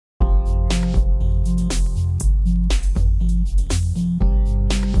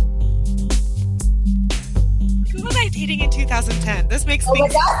2010. This makes things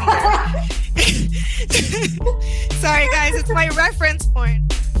easier. Sorry, guys. It's my reference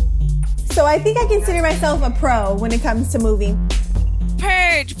point. So I think I consider myself a pro when it comes to moving.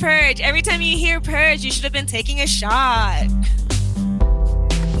 Purge. Every time you hear purge, you should have been taking a shot.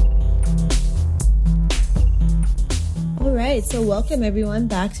 All right, so welcome everyone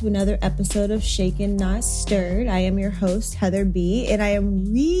back to another episode of Shaken Not Stirred. I am your host, Heather B., and I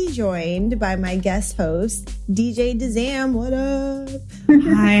am rejoined by my guest host, DJ Dezam. What up?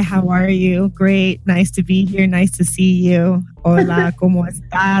 Hi, how are you? Great. Nice to be here. Nice to see you. Hola, ¿cómo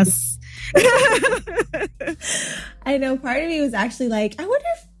estás? I know part of me was actually like, I wonder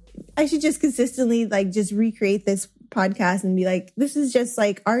if I should just consistently just recreate this podcast and be like, this is just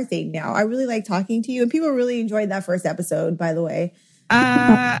like our thing now. I really like talking to you, and people really enjoyed that first episode, by the way.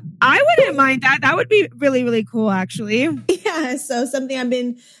 I wouldn't mind that. That would be really, really cool, actually. Yeah, so something I've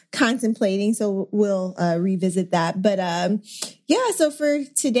been contemplating, so we'll revisit that. But yeah, so for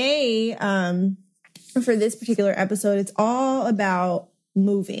today, for this particular episode, it's all about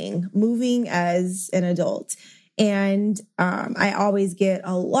moving as an adult. And I always get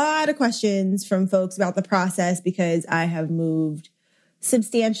a lot of questions from folks about the process because I have moved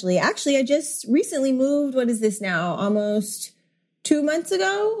substantially. Actually, I just recently moved. What is this now? Almost 2 months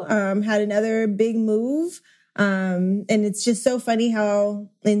ago. Had another big move. And it's just so funny how,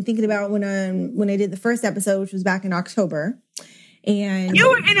 in thinking about when I did the first episode, which was back in October. And you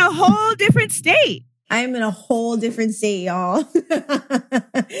were in a whole different state. I'm in a whole different state, y'all.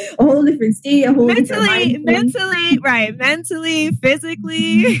 A whole different state, a whole mentally,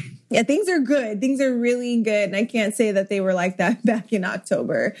 physically. Yeah, things are good. Things are really good. And I can't say that they were like that back in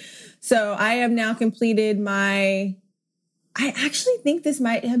October. So I have now completed I actually think this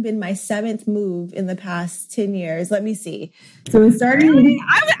might have been my 7th move in the past 10 years. Let me see. So it started. Honestly,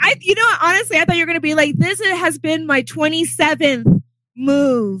 I thought you were going to be like, this has been my 27th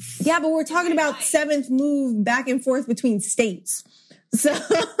move. Yeah, but we're talking about 7th move back and forth between states. So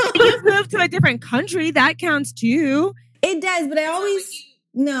you've moved to a different country. That counts too. It does, but I always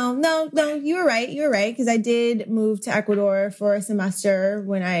no. You were right. Because I did move to Ecuador for a semester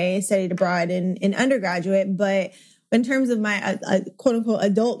when I studied abroad in undergraduate. But in terms of my quote unquote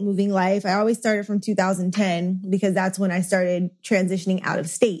adult moving life, I always started from 2010 because that's when I started transitioning out of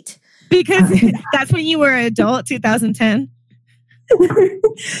state. Because that's when you were an adult, 2010.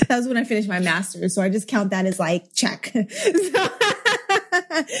 That was when I finished my master's, so I just count that as like check. But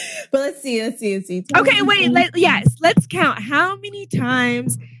let's see. Okay, wait. Let's count. How many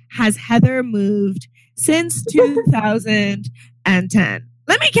times has Heather moved since 2010? Let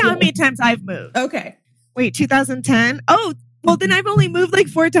me count how many times I've moved. Okay. Wait, 2010? Oh, well, then I've only moved like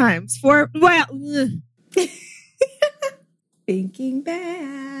 4 times. Thinking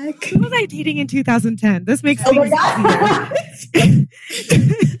back. Who was I dating in 2010? This makes things easier.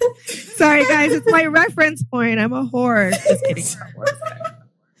 Sorry, guys. It's my reference point. I'm a whore. Just kidding.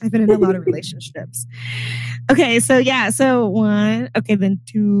 I've been in a lot of relationships. Okay, so yeah. So 1, okay, then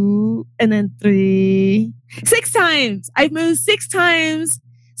 2, and then 3. 6 times. I've moved 6 times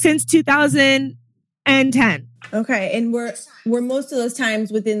since 2010. Okay, and were most of those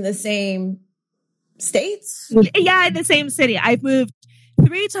times within the same states? Yeah, in the same city. I've moved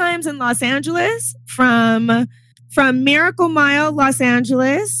 3 times in Los Angeles, from Miracle Mile, Los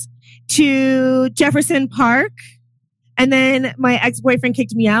Angeles, to Jefferson Park. And then my ex-boyfriend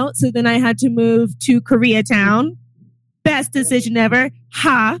kicked me out. So then I had to move to Koreatown. Best decision ever.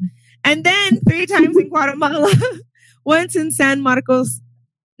 Ha. And then 3 times in Guatemala. Once in San Marcos.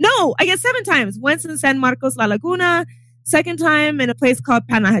 No, I guess 7 times. Once in San Marcos, La Laguna. 2nd time in a place called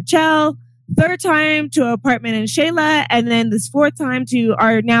Panajachel. 3rd time to an apartment in Shela, and then this 4th time to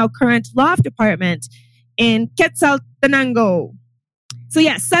our now current loft apartment in Quetzaltenango. So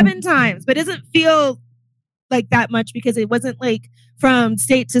yeah, 7 times, but it doesn't feel like that much because it wasn't like from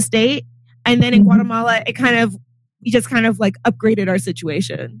state to state. And then in Guatemala, we just kind of like upgraded our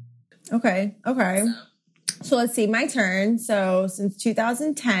situation. Okay. So let's see, my turn. So since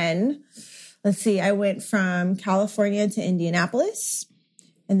 2010, let's see, I went from California to Indianapolis.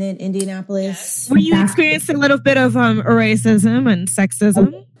 And then Indianapolis. Where you experienced a little bit of racism and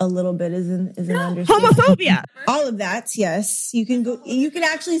sexism. A little bit is an understatement. Homophobia. All of that, yes. You can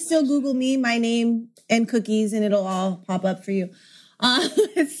actually still Google me, my name, and cookies, and it'll all pop up for you.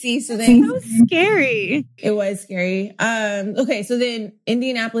 Let's see. So then, so scary. It was scary. Okay, so then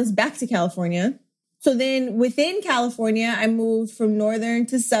Indianapolis back to California. So then within California, I moved from northern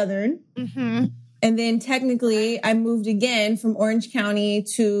to southern. Mm-hmm. And then technically I moved again from Orange County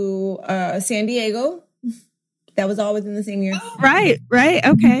to San Diego. That was all within the same year. Right.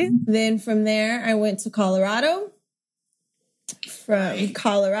 Okay. Then from there, I went to Colorado. from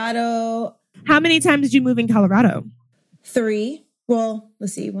Colorado. How many times did you move in Colorado? 3. Well,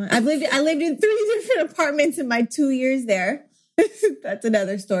 let's see. I lived in 3 different apartments in my 2 years there. That's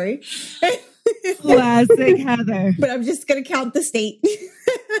another story. Classic Heather. But I'm just going to count the state.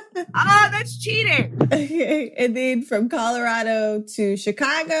 That's cheating. Okay. And then from Colorado to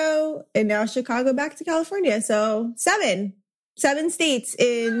Chicago, and now Chicago back to California. So 7 states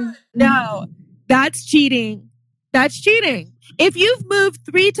in. No, that's cheating. That's cheating. If you've moved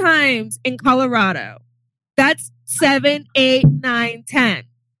 3 times in Colorado, that's 7, 8, 9, 10.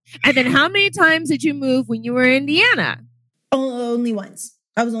 And then how many times did you move when you were in Indiana? Only once.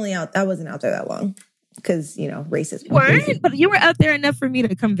 I wasn't out there that long because, racism. You weren't, but you were out there enough for me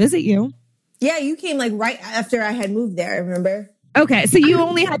to come visit you. Yeah, you came like right after I had moved there, remember? Okay, so you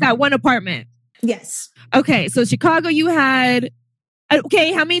only had that one apartment. Yes. Okay, so Chicago you had...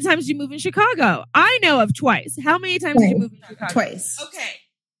 Okay, how many times did you move in Chicago? I know of twice. How many times did you move in Chicago? Twice.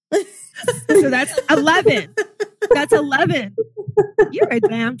 Okay. So that's 11. That's 11. You're a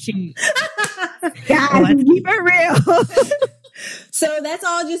damn cheat. Yeah, let's keep it real. So that's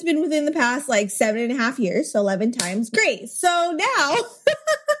all just been within the past 7.5 years. So 11 times. Great. So now.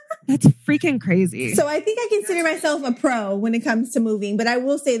 That's freaking crazy. So I think I consider myself a pro when it comes to moving, but I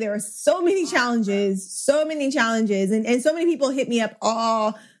will say there are so many challenges. And so many people hit me up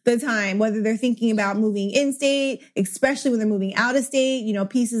all the time, whether they're thinking about moving in state, especially when they're moving out of state,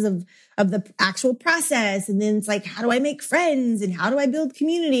 pieces of the actual process. And then it's like, how do I make friends and how do I build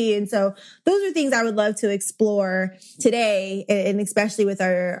community? And so those are things I would love to explore today. And especially with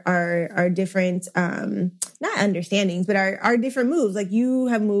our different, not understandings, but our different moves. Like you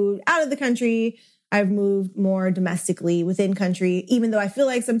have moved out of the country. I've moved more domestically within country, even though I feel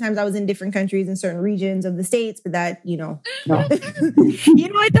like sometimes I was in different countries in certain regions of the states, but that, No. You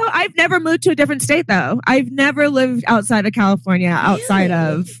know what though? I've never moved to a different state though. I've never lived outside of California, outside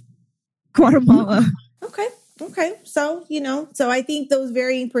of Guatemala. Okay. So, so I think those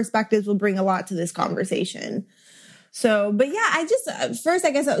varying perspectives will bring a lot to this conversation. So, but yeah, I just, first,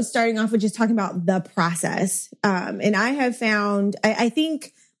 I guess I was starting off with just talking about the process. And I have found, I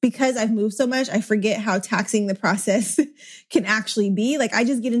think because I've moved so much, I forget how taxing the process can actually be. Like I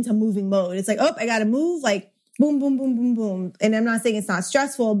just get into moving mode. It's like, oh, I got to move, boom, boom, boom, boom, boom. And I'm not saying it's not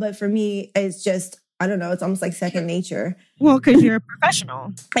stressful, but for me, it's just, I don't know. It's almost like second nature. Well, because you're a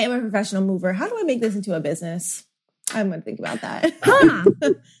professional. I am a professional mover. How do I make this into a business? I'm going to think about that. Huh.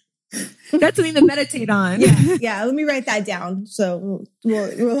 That's something to meditate on. Yeah. Let me write that down. So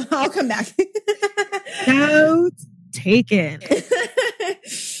I'll come back. Notes taken.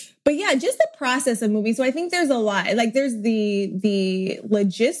 But yeah, just the process of moving. So I think there's a lot. There's the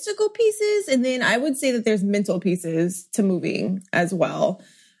logistical pieces, and then I would say that there's mental pieces to moving as well.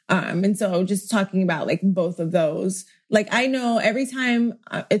 And so just talking about both of those, I know every time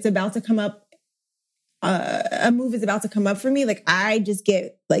it's about to come up, a move is about to come up for me. I just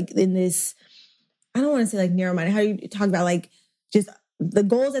get in this, I don't want to say narrow-minded. How do you talk about just the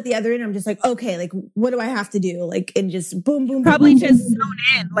goals at the other end? I'm just okay, what do I have to do? And just boom, boom, probably boom, just boom,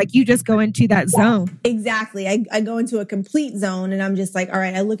 zone in. You just go into that zone. Exactly. I go into a complete zone and I'm just all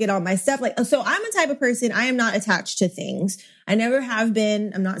right, I look at all my stuff. So I'm a type of person, I am not attached to things. I never have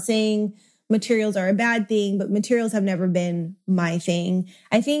been. I'm not saying materials are a bad thing, but materials have never been my thing.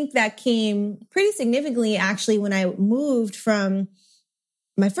 I think that came pretty significantly actually when I moved from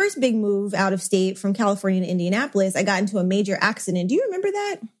my first big move out of state from California to Indianapolis. I got into a major accident. Do you remember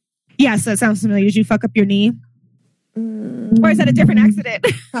that? Yes, that sounds familiar. Did you fuck up your knee? Or is that a different accident?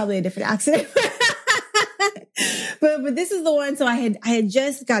 Probably a different accident. But this is the one. So I had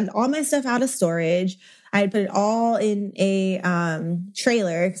just gotten all my stuff out of storage. I had put it all in a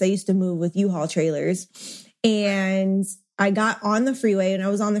trailer because I used to move with U-Haul trailers. And I got on the freeway, and I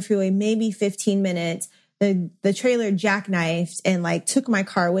was on the freeway maybe 15 minutes. The trailer jackknifed and took my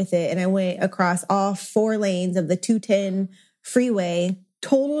car with it. And I went across all 4 lanes of the 210 freeway,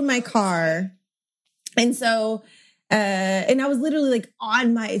 totaled my car. And so, and I was literally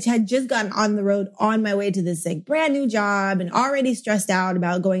had just gotten on the road on my way to this brand new job and already stressed out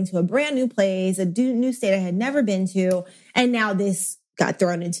about going to a brand new place, a new state I had never been to. And now this got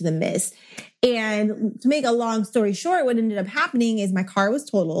thrown into the mist. And to make a long story short, what ended up happening is my car was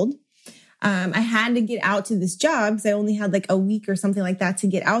totaled. I had to get out to this job because I only had a week or something like that to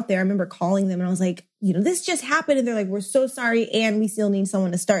get out there. I remember calling them and I was like, this just happened. And they're like, we're so sorry. And we still need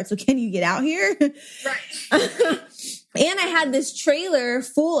someone to start. So can you get out here? Right. And I had this trailer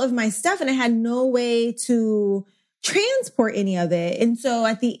full of my stuff and I had no way to transport any of it. And so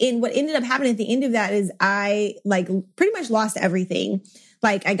at the end, what ended up happening at the end of that is I pretty much lost everything.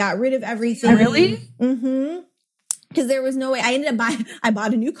 I got rid of everything. Really? Mm-hmm. because there was no way. I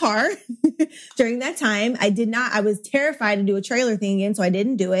bought a new car during that time. I was terrified to do a trailer thing again, so I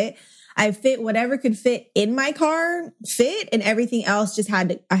didn't do it. I fit whatever could fit in my car, and everything else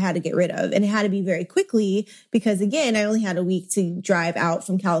I had to get rid of. And it had to be very quickly because, again, I only had a week to drive out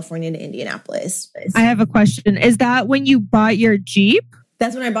from California to Indianapolis. I have a question. Is that when you bought your Jeep?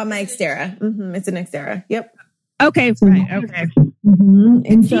 That's when I bought my Xterra. Mm-hmm. It's an Xterra. Yep. Okay, right. Okay. Mm-hmm.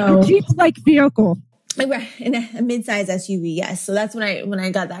 And so Jeep's like vehicle. In a mid-size SUV, yes. So that's when I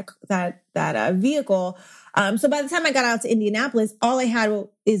got that vehicle. So by the time I got out to Indianapolis, all I had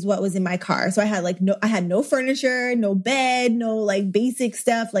is what was in my car. So I had no furniture, no bed, no like basic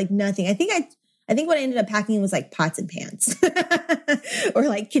stuff, like nothing. I think what I ended up packing was like pots and pans or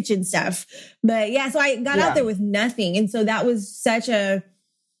like kitchen stuff. But yeah, so I got out there with nothing. And so that was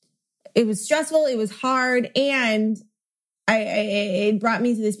it was stressful. It was hard. And it brought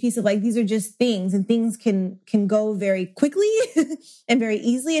me to this piece of like, these are just things, and things can go very quickly and very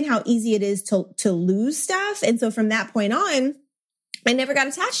easily, and how easy it is to lose stuff. And so from that point on, I never got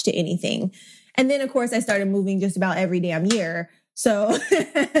attached to anything. And then of course I started moving just about every damn year. So,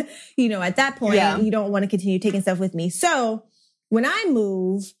 at that point, you don't want to continue taking stuff with me. So when I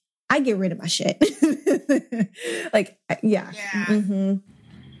move, I get rid of my shit. Like, yeah.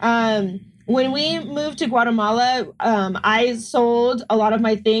 Mm-hmm. When we moved to Guatemala, I sold a lot of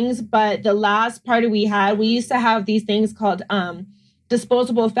my things, but the last party we used to have these things called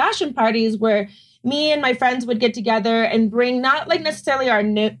disposable fashion parties, where me and my friends would get together and bring not like necessarily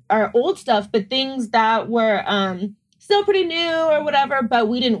our old stuff, but things that were still pretty new or whatever, but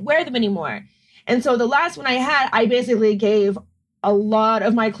we didn't wear them anymore. And so the last one I had, I basically gave a lot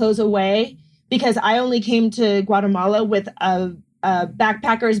of my clothes away because I only came to Guatemala with a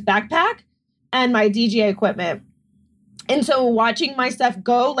backpacker's backpack and my DJ equipment. And so watching my stuff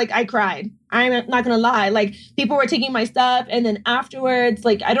go, like, I cried. I'm not going to lie. Like, people were taking my stuff. And then afterwards,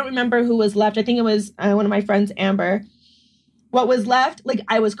 like, I don't remember who was left. I think it was one of my friends, Amber. What was left, like,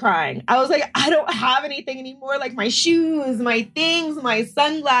 I was crying. I was like, I don't have anything anymore. Like, my shoes, my things, my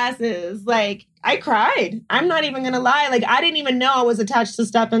sunglasses. Like, I cried. I'm not even going to lie. Like, I didn't even know I was attached to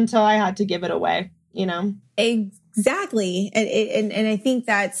stuff until I had to give it away, Exactly. And I think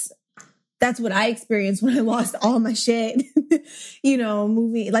that's what I experienced when I lost all my shit,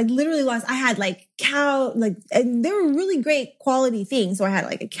 moving, like literally lost. I had like couch, like, and they were really great quality things. So I had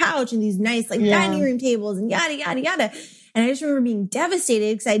like a couch and these nice like dining room tables and yada, yada, yada. And I just remember being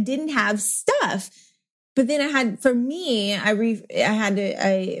devastated because I didn't have stuff. But then I reframed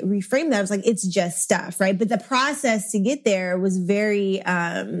that. I was like, it's just stuff, right? But the process to get there was very,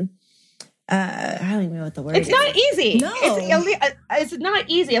 I don't even know what the word is. It's not easy. No. It's not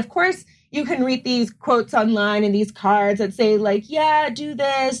easy. Of course, you can read these quotes online and these cards that say like, yeah, do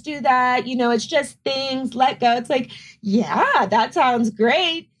this, do that. It's just things, let go. It's like, yeah, that sounds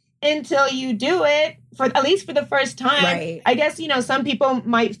great until you do it, at least for the first time. Right. I guess, some people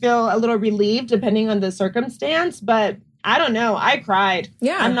might feel a little relieved depending on the circumstance, but I don't know. I cried.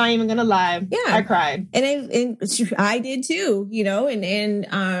 Yeah. I'm not even going to lie. Yeah. I cried. And I did too,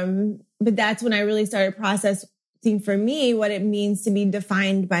 but that's when I really started processing for me what it means to be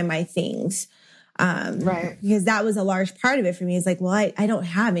defined by my things. Right. Because that was a large part of it for me. It's like, well, I don't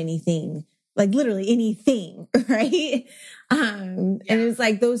have anything, like literally anything. Right. And it's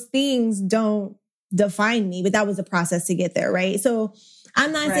like, those things don't define me, but that was a process to get there. Right. So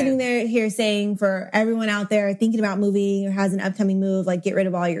I'm not sitting there here saying for everyone out there thinking about moving or has an upcoming move, like get rid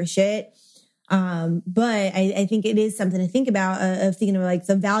of all your shit. But I think it is something to think about, of thinking of like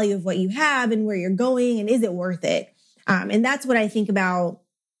the value of what you have and where you're going and is it worth it? And that's what I think about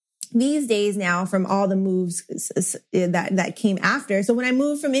these days now from all the moves that came after. So when I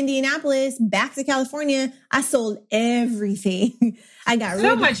moved from Indianapolis back to California, I sold everything. I got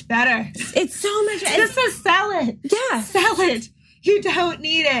so much better. It's so much better. Just to sell it. Yeah. Sell it. You don't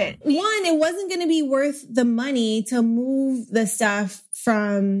need it. One, it wasn't going to be worth the money to move the stuff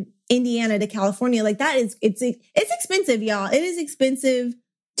from Indiana to California. Like that is, it's expensive, y'all. It is expensive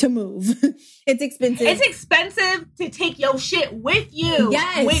to move. It's expensive. It's expensive to take your shit with you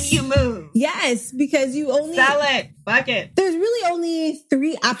when you move. Yes, because you only sell it. Fuck it. There's really only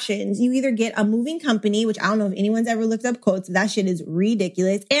 3 options. You either get a moving company, which I don't know if anyone's ever looked up quotes. That shit is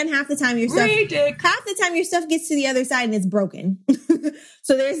ridiculous. And half the time your stuff gets to the other side and it's broken.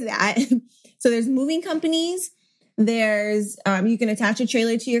 So there's that. So there's moving companies. There's you can attach a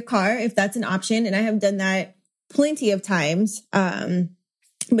trailer to your car if that's an option, and I have done that plenty of times.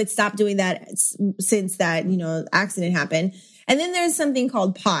 But stopped doing that since that, accident happened. And then there's something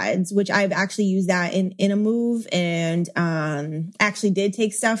called pods, which I've actually used that in a move, and actually did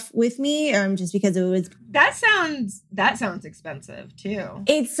take stuff with me just because it was. That sounds expensive too.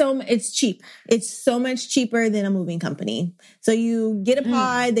 It's cheap. It's so much cheaper than a moving company. So you get a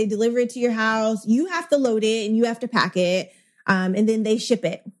pod, they deliver it to your house. You have to load it and you have to pack it, and then they ship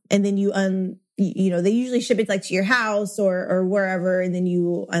it, and then they usually ship it like to your house or wherever, and then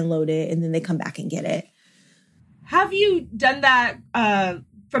you unload it, and then they come back and get it. Have you done that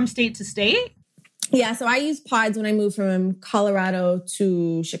from state to state? Yeah, so I used pods when I moved from Colorado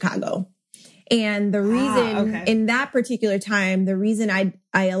to Chicago. And the reason in that particular time, the reason I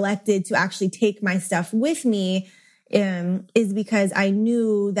elected to actually take my stuff with me is because I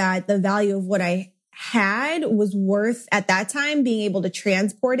knew that the value of what I had was worth at that time being able to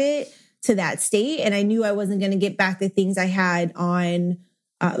transport it to that state. And I knew I wasn't going to get back the things I had on,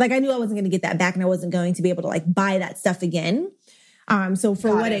 I knew I wasn't going to get that back, and I wasn't going to be able to like buy that stuff again. So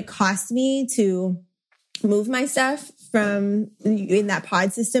for what it cost me to move my stuff from in that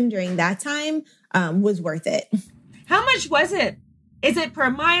pod system during that time was worth it. How much was it? Is it per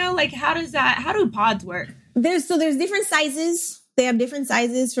mile? Like, how do pods work? There's different sizes. They have different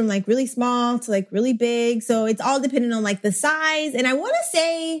sizes from like really small to like really big. So it's all dependent on like the size. And I want to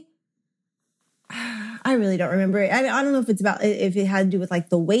say, I really don't remember. I don't know if if it had to do with like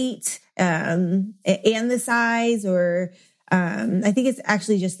the weight and the size, or I think it's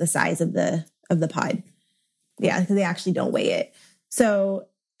actually just the size of the pod. Yeah, because they actually don't weigh it. So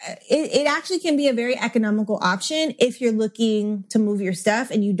it actually can be a very economical option if you're looking to move your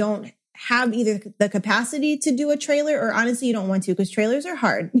stuff and you don't have either the capacity to do a trailer, or honestly you don't want to, because trailers are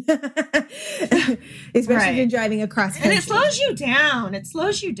hard, especially if you're driving across country. And it slows you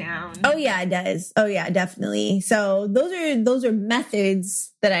down. Oh yeah, it does. Oh yeah, definitely. So those are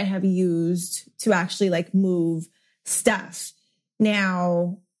methods that I have used to actually like move stuff.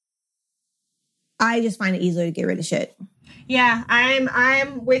 Now, I just find it easier to get rid of shit. Yeah,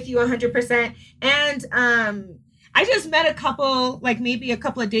 I'm with you 100%. And I just met a couple, like maybe a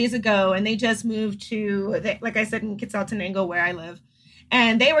couple of days ago, and they just moved to, like I said, in Quetzaltenango, where I live.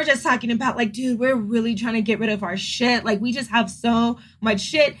 And they were just talking about like, dude, we're really trying to get rid of our shit. Like, we just have so much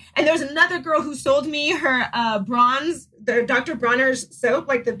shit. And there was another girl who sold me her the Dr. Bronner's soap,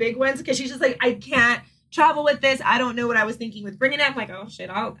 like the big ones, because she's just like, I can't travel with this. I don't know what I was thinking with bringing it. I'm like, oh shit,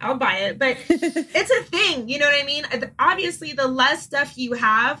 I'll buy it. But it's a thing, you know what I mean? Obviously, the less stuff you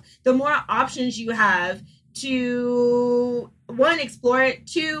have, the more options you have to, one, explore it,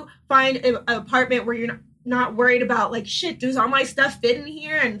 two, find an apartment where you're not worried about like, shit, does all my stuff fit in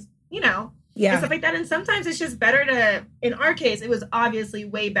here? And and stuff like that. And sometimes it's just better to, in our case, it was obviously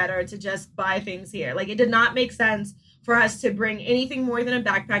way better to just buy things here. Like, it did not make sense for us to bring anything more than a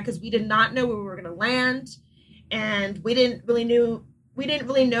backpack, because we did not know where we were going to land, and we didn't really know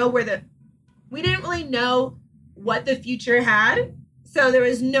what the future had. So there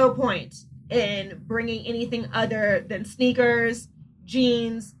was no point in bringing anything other than sneakers,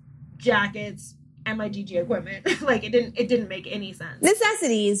 jeans, jackets, and my DJ equipment. Like, it didn't make any sense.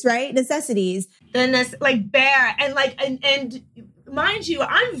 Necessities, right? Necessities. Then this like bare and mind you,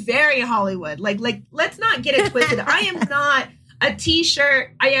 I'm very Hollywood. Like, let's not get it twisted. I am not a t-shirt.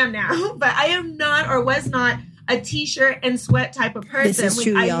 I am now, but I am not, or was not, a t-shirt and sweat type of person. This is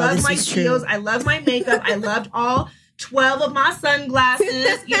true, I y'all. love this my heels. I love my makeup. I loved all 12 of my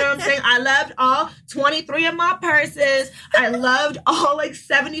sunglasses. You know what I'm saying? I loved all 23 of my purses. I loved all like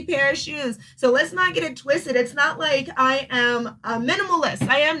 70 pair of shoes. So let's not get it twisted. It's not like I am a minimalist.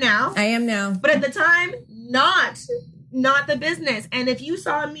 I am now. But at the time, not the business. And if you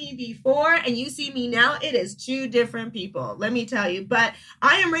saw me before and you see me now, it is two different people, let me tell you. But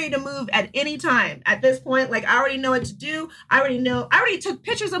I am ready to move at any time. At this point, like, I already know what to do. I already took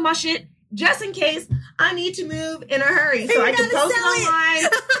pictures of my shit just in case I need to move in a hurry. So I can post it online.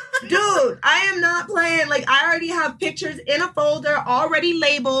 Dude, I am not playing. Like, I already have pictures in a folder already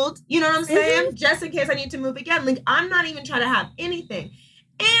labeled. You know what I'm saying? Mm-hmm. Just in case I need to move again. Like, I'm not even trying to have anything.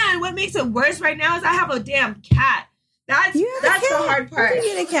 And what makes it worse right now is I have a damn cat. That's the hard part. You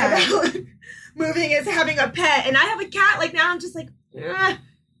get a cat. Moving is having a pet. And I have a cat. Like, now I'm just like, I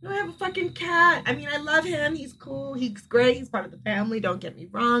have a fucking cat. I mean, I love him. He's cool. He's great. He's part of the family. Don't get me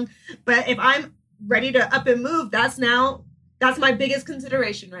wrong. But if I'm ready to up and move, that's my biggest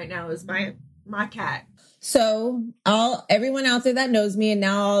consideration right now is my cat. So everyone out there that knows me, and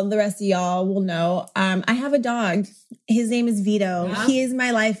now all the rest of y'all will know, I have a dog. His name is Vito. Yeah. He is my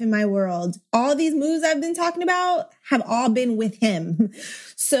life and my world. All these moves I've been talking about have all been with him.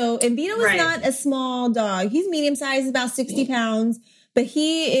 So, and Vito is not a small dog. He's medium sized, about 60 pounds, but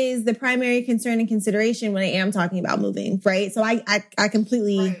he is the primary concern and consideration when I am talking about moving, right? So I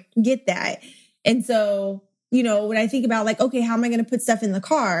completely get that. And so, you know, when I think about like, okay, how am I going to put stuff in the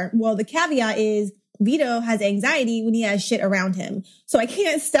car? Well, the caveat is Vito has anxiety when he has shit around him. So I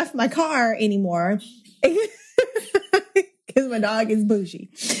can't stuff my car anymore because my dog is bougie.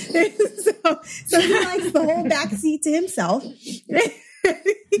 So he likes the whole back seat to himself.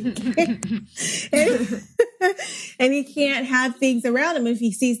 And he can't have things around him. If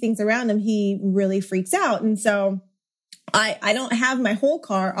he sees things around him, he really freaks out. And so I don't have my whole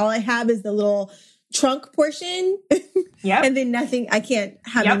car. All I have is the little trunk portion. Yep. And then nothing, I can't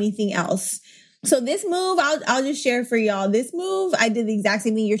have anything else. So this move, I'll just share for y'all. This move, I did the exact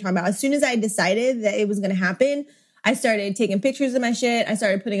same thing you're talking about. As soon as I decided that it was going to happen, I started taking pictures of my shit. I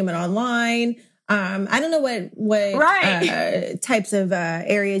started putting them online. I don't know what types of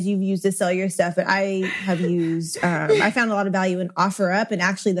areas you've used to sell your stuff, but I have used, I found a lot of value in OfferUp and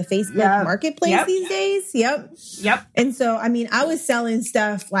actually the Facebook marketplace these days. Yep. And so, I mean, I was selling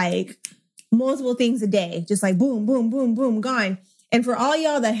stuff like multiple things a day, just like boom, boom, boom, boom, gone. And for all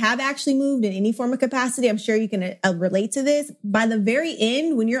y'all that have actually moved in any form of capacity, I'm sure you can relate to this. By the very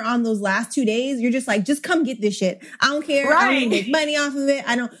end, when you're on those last 2 days, you're just like, just come get this shit. I don't care. I don't need to make money off of it.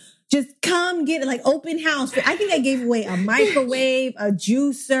 Just come get it, like open house. I think I gave away a microwave, a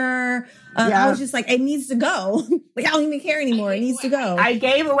juicer. I was just like, it needs to go. Like, I don't even care anymore. It needs to go. I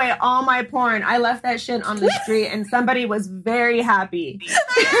gave away all my porn. I left that shit on the street and somebody was very happy.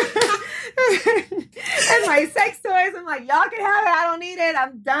 And my sex toys, I'm like, y'all can have it. I don't need it.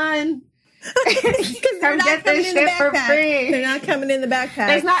 I'm done. Come get this shit for free. They're not coming in the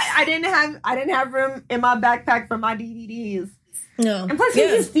backpack. It's not. I didn't have room in my backpack for my DVDs. No. And plus, who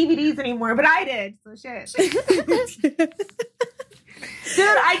uses DVDs anymore? But I did. So shit. Dude,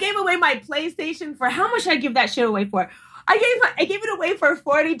 I gave away my PlayStation for how much? I give that shit away for? I gave it away for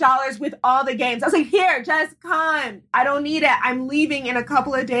 $40 with all the games. I was like, here, just come. I don't need it. I'm leaving in a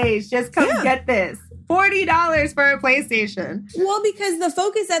couple of days. Just come get this. $40 for a PlayStation. Well, because the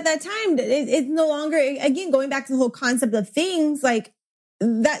focus at that time, it's no longer, again, going back to the whole concept of things, like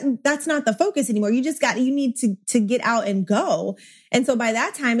that's not the focus anymore. You need to get out and go. And so by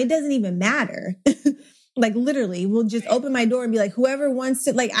that time, it doesn't even matter. Like literally, we'll just open my door and be like, whoever wants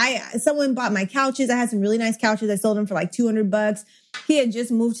to, like someone bought my couches. I had some really nice couches. I sold them for like $200. He had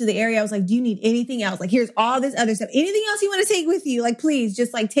just moved to the area. I was like, do you need anything else? Like, here's all this other stuff. Anything else you want to take with you? Like, please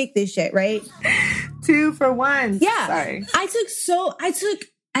just like take this shit, right? 2 for 1. Yeah. Sorry. I took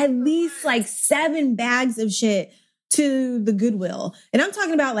at least like 7 bags of shit to the Goodwill. And I'm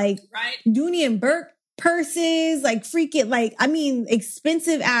talking about like Dooney and Burke purses, like freaking, like, I mean,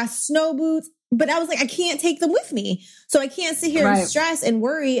 expensive ass snow boots. But I was like, I can't take them with me. So I can't sit here and stress and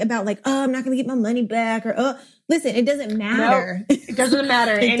worry about like, oh, I'm not going to get my money back or, listen, it doesn't matter. No, it doesn't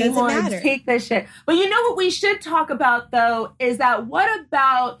matter anymore. Doesn't matter. Take this shit. But you know what we should talk about though, is that what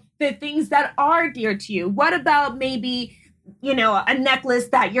about the things that are dear to you? What about maybe, you know, a necklace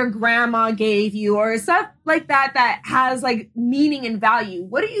that your grandma gave you or stuff like that has like meaning and value?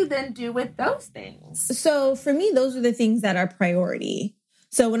 What do you then do with those things? So for me, those are the things that are priority.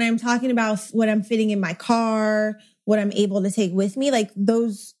 So when I'm talking about what I'm fitting in my car, what I'm able to take with me, like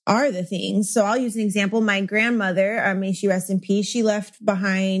those are the things. So I'll use an example. My grandmother, may she rest in peace, she left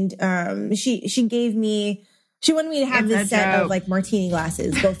behind, she wanted me to have this set of like martini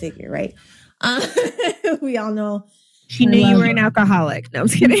glasses. Go figure, right? We all know. She knew you were an alcoholic. No, I'm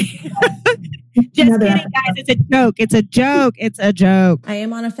just kidding. Just kidding, guys. It's a joke. It's a joke. It's a joke. I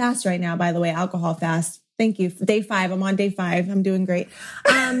am on a fast right now, by the way, alcohol fast. Thank you. Day 5. I'm on day 5. I'm doing great.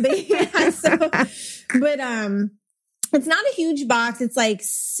 It's not a huge box. It's like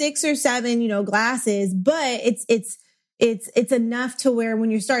 6 or 7, glasses, but it's enough to where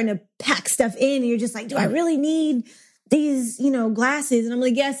when you're starting to pack stuff in, you're just like, do I really need these, glasses? And I'm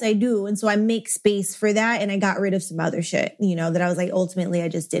like, yes, I do. And so I make space for that. And I got rid of some other shit, that I was like, ultimately, I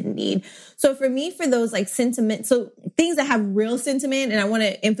just didn't need. So for me, for those like sentiment, so things that have real sentiment, and I want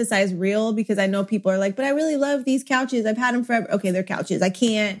to emphasize real because I know people are like, but I really love these couches. I've had them forever. Okay, they're couches. I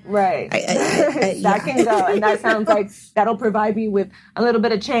can't. Right. That can go. And that sounds like that'll provide me with a little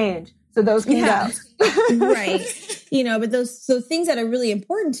bit of change. So those can go. Right. But those things that are really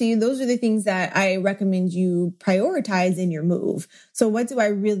important to you, those are the things that I recommend you prioritize in your move. So what do I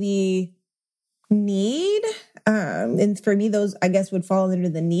really need? And for me, those, I guess, would fall under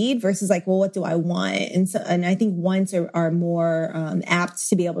the need versus like, well, what do I want? And I think wants are more apt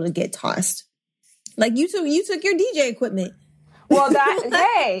to be able to get tossed. Like you took your DJ equipment. Well,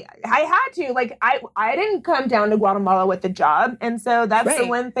 hey, I had to. Like, I didn't come down to Guatemala with a job. And so that's the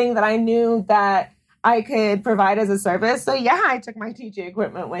one thing that I knew that I could provide as a service. So yeah, I took my teaching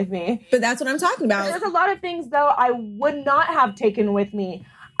equipment with me. But that's what I'm talking about. There's a lot of things though I would not have taken with me.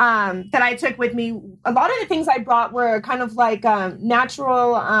 That I took with me. A lot of the things I brought were kind of like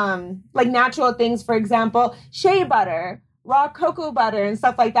natural things. For example, shea butter, raw cocoa butter, and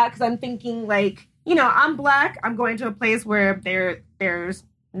stuff like that. Because I'm thinking like, I'm Black. I'm going to a place where there's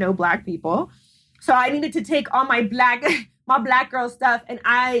no Black people, so I needed to take all my Black girl stuff. And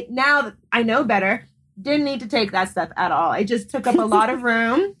now that I know better, didn't need to take that stuff at all. It just took up a lot of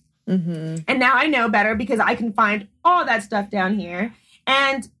room. Mm-hmm. And now I know better because I can find all that stuff down here.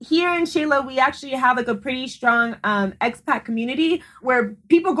 And here in Sheila, we actually have like a pretty strong expat community where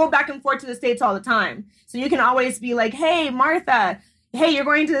people go back and forth to the States all the time. So you can always be like, hey, Martha, hey, you're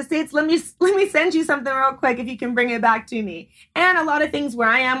going to the States. Let me send you something real quick if you can bring it back to me. And a lot of things where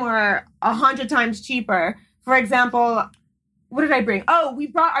I am are 100 times cheaper. For example, what did I bring? Oh, we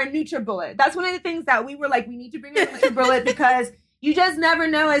brought our NutriBullet. That's one of the things that we were like, we need to bring a NutriBullet because you just never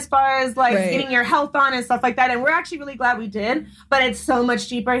know as far as like getting your health on and stuff like that. And we're actually really glad we did. But it's so much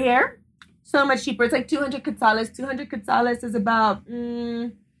cheaper here. So much cheaper. It's like 200 quetzales. 200 quetzales is about,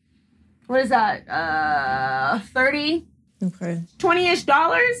 what is that? 30? Okay. $20-ish.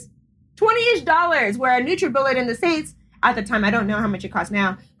 $20-ish. Where a NutriBullet in the States, at the time, I don't know how much it costs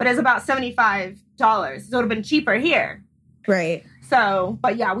now, but it's about $75. So it would have been cheaper here. Right. So,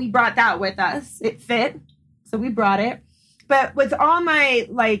 but yeah, we brought that with us. It fit. So we brought it. But with all my,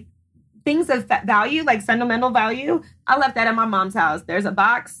 like, things of value, like sentimental value, I left that at my mom's house. There's a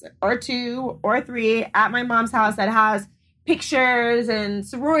box or 2 or 3 at my mom's house that has pictures and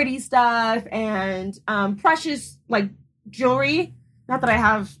sorority stuff and precious, like, jewelry. Not that I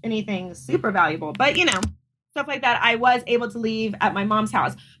have anything super valuable, but, stuff like that I was able to leave at my mom's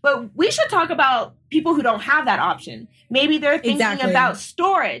house. But we should talk about people who don't have that option. Maybe they're thinking about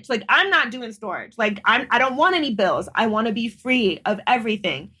storage. Like, I'm not doing storage. Like, I don't want any bills. I want to be free of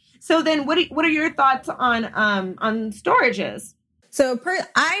everything. So then what are your thoughts on storages? So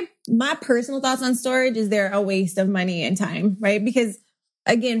my personal thoughts on storage is they're a waste of money and time, right? Because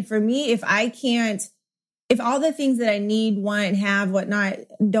again, for me, if all the things that I need, want, have, whatnot,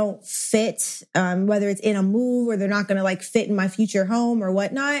 don't fit, whether it's in a move or they're not going to like fit in my future home or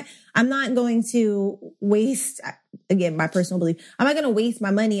whatnot, I'm not going to waste, again, my personal belief, I'm not going to waste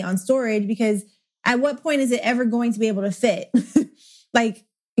my money on storage because at what point is it ever going to be able to fit? Like,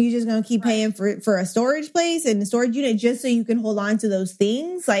 you're just going to keep paying for a storage place and a storage unit just so you can hold on to those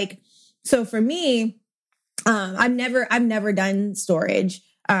things. Like, so for me, I've never done storage.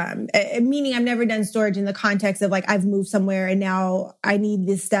 Meaning I've never done storage in the context of like, I've moved somewhere and now I need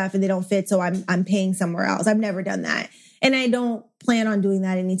this stuff and they don't fit. So I'm paying somewhere else. I've never done that. And I don't plan on doing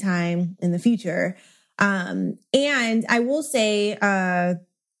that anytime in the future. And I will say,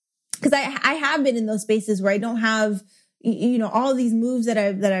 cause I have been in those spaces where I don't have, all these moves that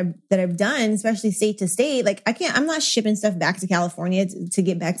I've done, especially state to state. Like I'm not shipping stuff back to California to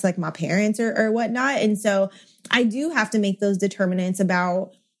get back to like my parents or whatnot. And so I do have to make those determinants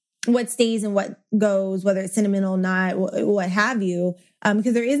about what stays and what goes, whether it's sentimental or not, what have you,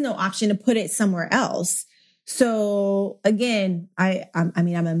 because there is no option to put it somewhere else. So again, I'm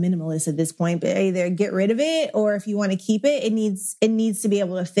a minimalist at this point, but either get rid of it or if you want to keep it, it needs to be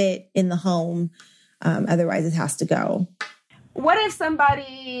able to fit in the home. Otherwise it has to go. What if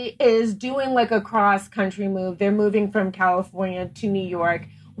somebody is doing like a cross country move? They're moving from California to New York.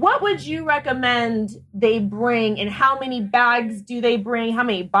 What would you recommend they bring and how many bags do they bring? How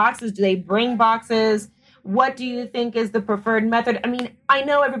many boxes do they bring boxes? What do you think is the preferred method? I mean, I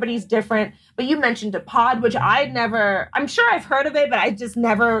know everybody's different, but you mentioned a pod, which I'm sure I've heard of it, but I just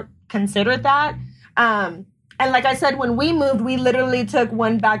never considered that. And like I said, when we moved, we literally took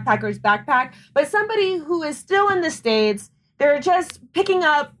one backpacker's backpack. But somebody who is still in the States, they're just picking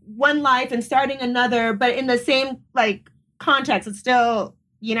up one life and starting another, but in the same like context. It's still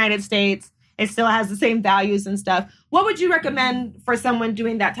United States. It still has the same values and stuff. What would you recommend for someone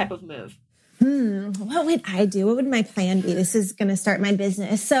doing that type of move? What would I do? What would my plan be? This is going to start my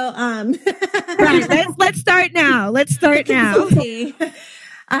business. So, right, let's start now.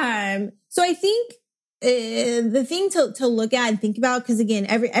 So I think the thing to look at and think about, because again,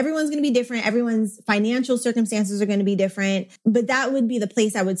 everyone's going to be different. Everyone's financial circumstances are going to be different, but that would be the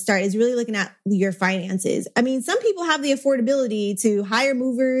place I would start, is really looking at your finances. I mean, some people have the affordability to hire the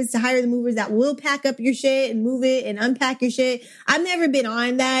movers that will pack up your shit and move it and unpack your shit. I've never been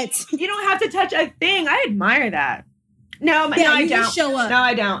on that. You don't have to touch a thing. I admire that. No, Yeah, no, I you don't. just show up. No,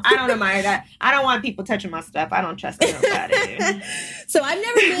 I don't. I don't admire that. I don't want people touching my stuff. I don't trust nobody. So I've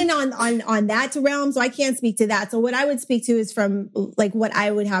never been on that realm, so I can't speak to that. So what I would speak to is from like what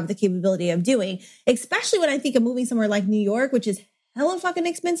I would have the capability of doing, especially when I think of moving somewhere like New York, which is hella fucking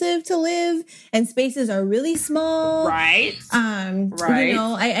expensive to live and spaces are really small. Right. Right. You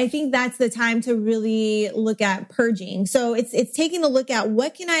know, I think that's the time to really look at purging. So it's taking a look at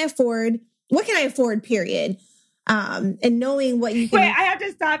what can I afford, period. And knowing what you can. Wait, I have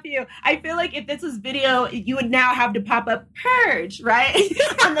to stop you. I feel like if this was video, you would now have to pop up purge, right?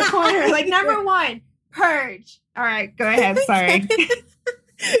 On the corner. Like number 1, purge. All right, go ahead. Sorry.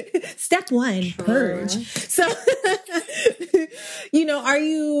 Step 1, purge. So, you know, are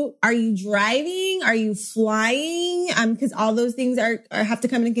you driving? Are you flying? Because all those things are have to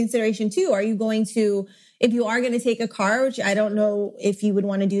come into consideration too. Are you going to, if you are going to take a car, which I don't know if you would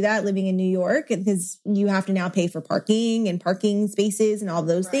want to do that living in New York, because you have to now pay for parking and parking spaces and all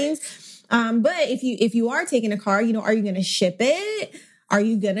those things. But if you are taking a car, you know, are you going to ship it? Are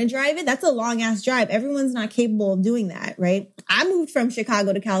you going to drive it? That's a long ass drive. Everyone's not capable of doing that, right? I moved from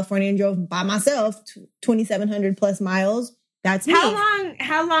Chicago to California and drove by myself 2,700 plus miles. That's me.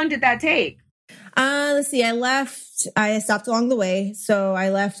 How long did that take? Let's see. I stopped along the way. So I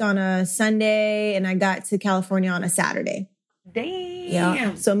left on a Sunday and I got to California on a Saturday. Damn.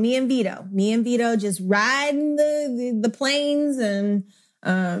 Yeah. So me and Vito just riding the planes and,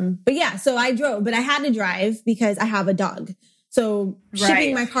 but yeah, so I drove, but I had to drive because I have a dog. So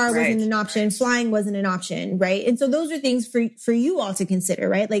shipping my car wasn't an option. Flying wasn't an option. Right. And so those are things for you all to consider,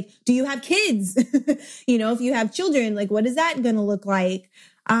 right? Like, do you have kids? You know, if you have children, like, what is that going to look like?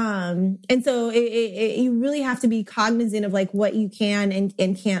 And so you really have to be cognizant of like what you can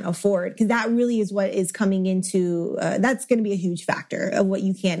and can't afford, because that really is what is coming into, that's going to be a huge factor of what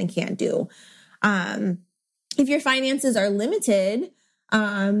you can and can't do. If your finances are limited,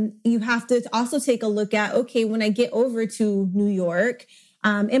 you have to also take a look at, okay, when I get over to New York,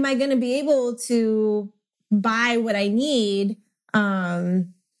 am I going to be able to buy what I need, of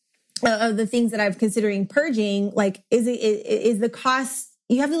the things that I'm considering purging? Like, is the cost,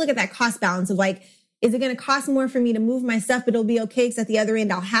 you have to look at that cost balance of like, is it going to cost more for me to move my stuff, but it'll be okay because at the other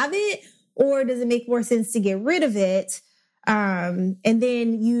end I'll have it? Or does it make more sense to get rid of it? And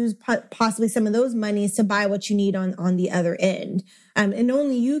then use possibly some of those monies to buy what you need on the other end. And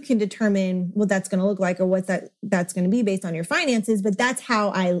only you can determine what that's going to look like or what that's going to be based on your finances. But that's how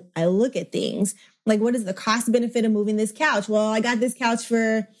I look at things. Like, what is the cost benefit of moving this couch? Well, I got this couch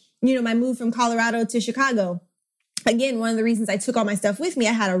for, you know, my move from Colorado to Chicago. Again, one of the reasons I took all my stuff with me,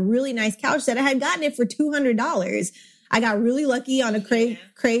 I had a really nice couch that I had gotten it for $200. I got really lucky on a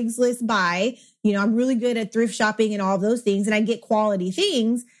Craigslist buy. You know, I'm really good at thrift shopping and all of those things, and I get quality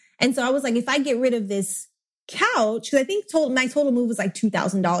things. And so I was like, if I get rid of this couch, because I think my total move was like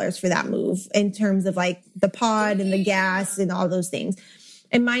 $2,000 for that move in terms of like the pod and the gas and all those things.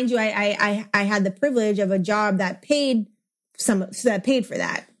 And mind you, I had the privilege of a job that paid for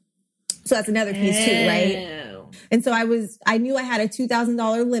that. So that's another piece too, right? And so I knew I had a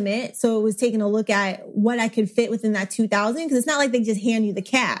 $2,000 limit. So it was taking a look at what I could fit within that $2,000, because it's not like they just hand you the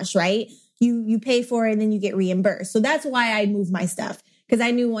cash, right? You pay for it and then you get reimbursed. So that's why I moved my stuff, because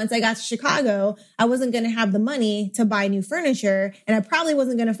I knew once I got to Chicago, I wasn't going to have the money to buy new furniture, and I probably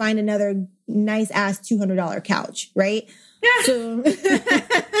wasn't going to find another nice ass $200 couch, right? So,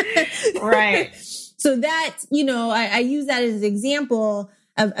 right. So that, you know, I use that as an example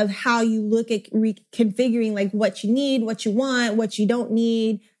of how you look at reconfiguring like what you need, what you want, what you don't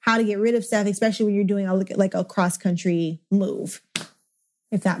need, how to get rid of stuff, especially when you're doing a cross country move.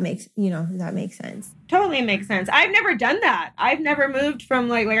 If that makes sense. Totally makes sense. I've never done that. I've never moved from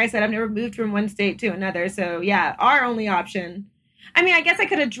like I said, I've never moved from one state to another. So yeah, our only option. I mean, I guess I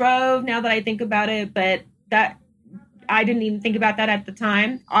could have drove now that I think about it, but that I didn't even think about that at the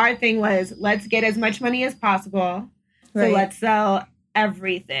time. Our thing was, let's get as much money as possible. Right. So let's sell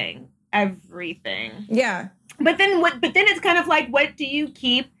everything. Yeah. But then it's kind of like, what do you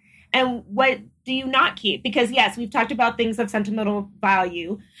keep and what do you not keep? Because yes, we've talked about things of sentimental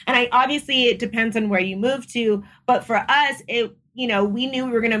value, and obviously it depends on where you move to. But for us, we knew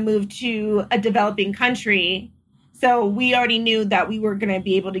we were going to move to a developing country, so we already knew that we were going to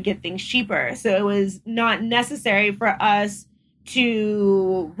be able to get things cheaper. So it was not necessary for us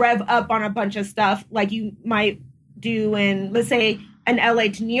to rev up on a bunch of stuff like you might do in, let's say, an LA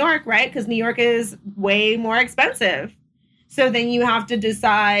to New York, right? Because New York is way more expensive. So then you have to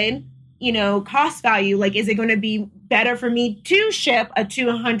decide, cost value. Like, is it going to be better for me to ship a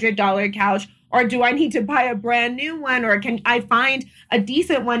 $200 couch, or do I need to buy a brand new one, or can I find a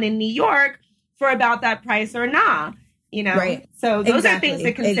decent one in New York for about that price or not? you know? Right. So those are things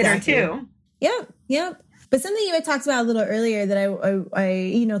to consider too. Yep. But something you had talked about a little earlier that I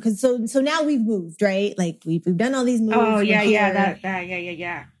you know, because so now we've moved, right? Like we've done all these moves. Oh yeah.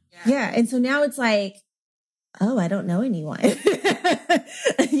 Yeah. And so now it's like, oh, I don't know anyone.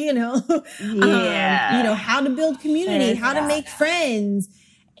 You know, you know, how to build community, how to make friends.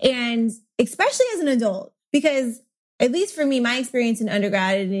 And especially as an adult, because at least for me, my experience in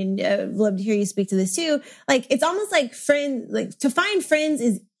undergrad, and I'd love to hear you speak to this too. Like, it's almost like to find friends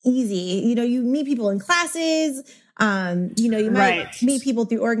is easy. You know, you meet people in classes, you know, you might meet people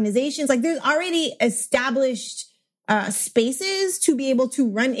through organizations. Like there's already established spaces to be able to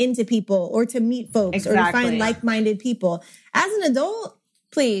run into people or to meet folks or to find like-minded people. As an adult,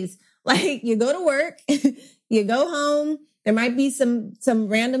 please, like you go to work, you go home, there might be some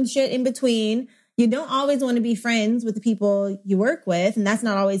random shit in between. You don't always want to be friends with the people you work with. And that's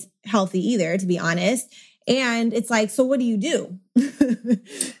not always healthy either, to be honest. And it's like, so what do you do?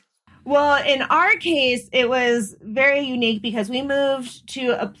 Well, in our case, it was very unique because we moved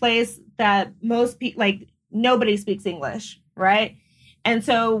to a place that most people, like nobody speaks English, right? And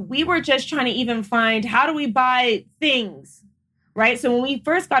so we were just trying to even find, how do we buy things, right? So when we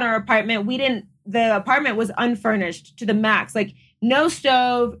first got our apartment, the apartment was unfurnished to the max, like no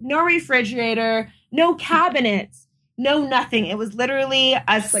stove, no refrigerator, no cabinets, no nothing. It was literally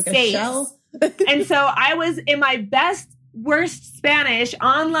a safe. A shell. And so I was in my worst Spanish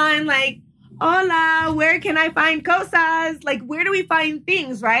online, like, hola, where can I find cosas? Like, where do we find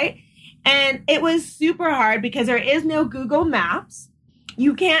things, right? And it was super hard because there is no Google Maps.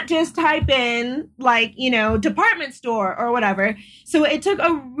 You can't just type in like, you know, department store or whatever. So it took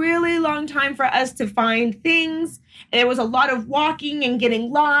a really long time for us to find things. There was a lot of walking and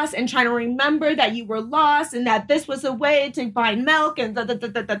getting lost and trying to remember that you were lost and that this was a way to find milk and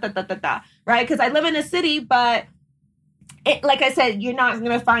right? Because I live in a city, but like I said, you're not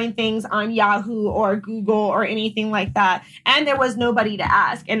going to find things on Yahoo or Google or anything like that. And there was nobody to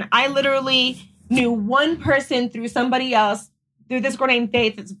ask. And I literally knew one person through somebody else, through this girl named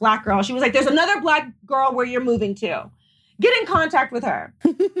Faith. It's a Black girl. She was like, there's another Black girl where you're moving to. Get in contact with her.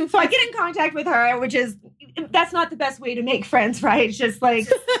 So I get in contact with her, that's not the best way to make friends, right? It's just like,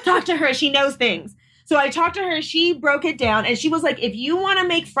 talk to her. She knows things. So I talked to her. She broke it down. And she was like, if you want to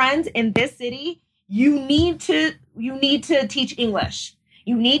make friends in this city, you need to teach English.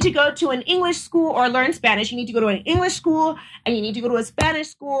 You need to go to an English school or learn Spanish. You need to go to an English school and you need to go to a Spanish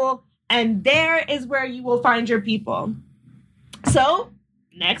school. And there is where you will find your people. So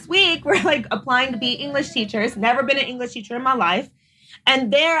next week, we're like applying to be English teachers. Never been an English teacher in my life.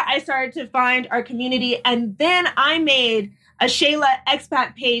 And there I started to find our community. And then I made a Shayla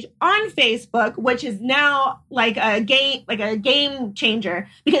expat page on Facebook, which is now like a game changer,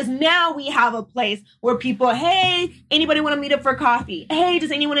 because now we have a place where people, hey, anybody want to meet up for coffee? Hey,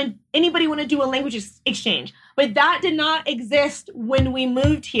 does anybody want to do a language exchange? But that did not exist when we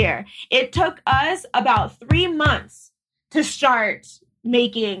moved here. It took us about 3 months to start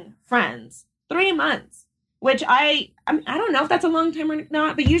making friends. 3 months, which I don't know if that's a long time or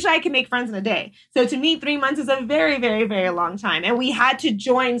not, but usually I can make friends in a day. So to me, 3 months is a very, very, very long time. And we had to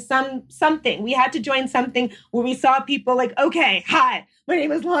join something. We had to join something where we saw people like, okay, hi, my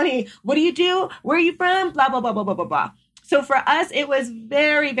name is Lonnie. What do you do? Where are you from? Blah, blah, blah, blah, blah, blah, blah. So for us, it was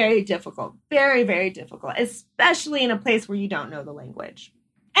very, very difficult. Very, very difficult, especially in a place where you don't know the language.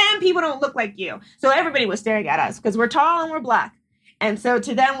 And people don't look like you. So everybody was staring at us because we're tall and we're Black. And so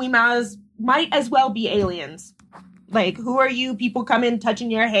to them, we might as well be aliens. Like, who are you? People come in touching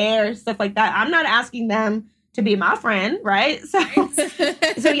your hair, stuff like that. I'm not asking them to be my friend, right? So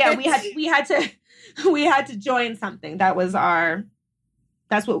yeah, we had to join something. That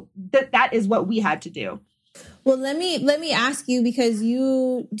is what we had to do. Well, let me ask you, because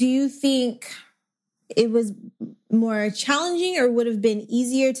do you think it was more challenging or would have been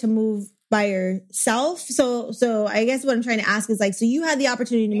easier to move by yourself? So I guess what I'm trying to ask is like, so you had the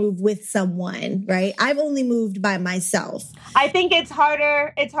opportunity to move with someone, right? I've only moved by myself. I think it's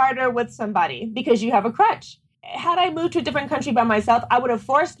harder with somebody because you have a crutch. Had I moved to a different country by myself, I would have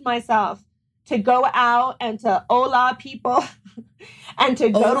forced myself to go out and to hola people and to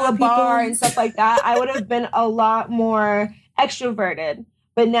go to a bar and stuff like that. I would have been a lot more extroverted.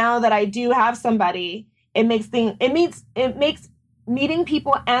 But now that I do have somebody, it makes meeting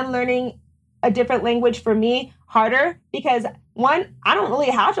people and learning a different language for me harder, because one, I don't really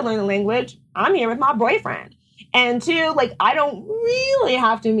have to learn the language. I'm here with my boyfriend. And two, like, I don't really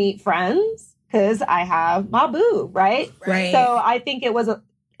have to meet friends because I have my boo, right? Right. So I think it was a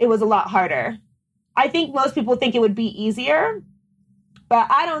lot harder. I think most people think it would be easier, but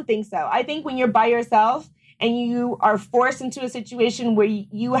I don't think so. I think when you're by yourself and you are forced into a situation where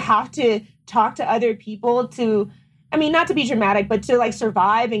you have to talk to other people to, I mean, not to be dramatic, but to like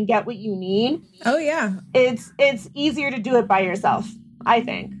survive and get what you need. Oh yeah. It's easier to do it by yourself, I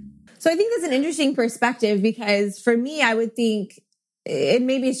think. So I think that's an interesting perspective, because for me, I would think, and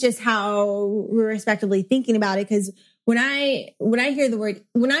maybe it's just how we're respectively thinking about it, because when I hear the word,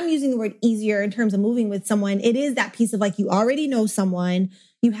 when I'm using the word easier in terms of moving with someone, it is that piece of like, you already know someone,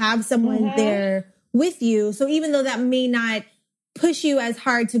 you have someone there with you. So even though that may not push you as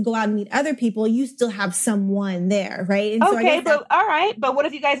hard to go out and meet other people, you still have someone there, right? And okay, so but all right. But what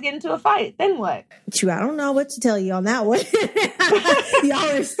if you guys get into a fight? Then what? I don't know what to tell you on that one.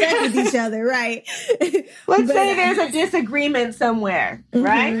 Y'all are stuck with each other, right? Let's say there's a disagreement somewhere,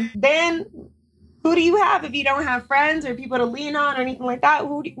 right? Then who do you have if you don't have friends or people to lean on or anything like that?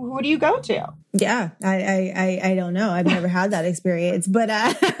 Who do you go to? Yeah, I don't know. I've never had that experience, but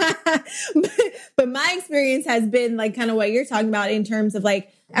but my experience has been like kind of what you're talking about in terms of like,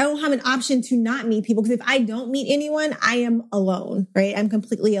 I don't have an option to not meet people, because if I don't meet anyone, I am alone, right? I'm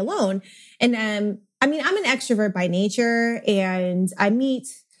completely alone. And I mean, I'm an extrovert by nature, and I meet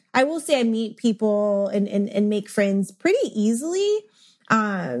people and make friends pretty easily.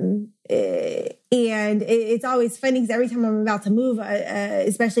 And it's always funny because every time I'm about to move,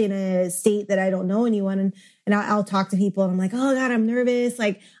 especially in a state that I don't know anyone, and I'll talk to people and I'm like, oh God, I'm nervous.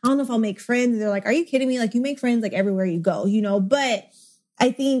 Like, I don't know if I'll make friends. They're like, are you kidding me? Like, you make friends like everywhere you go, you know? But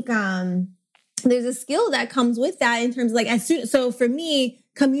I think, there's a skill that comes with that in terms of like, so for me,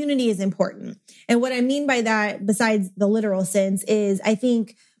 community is important. And what I mean by that, besides the literal sense, is I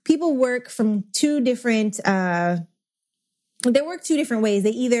think people work from two different ways. They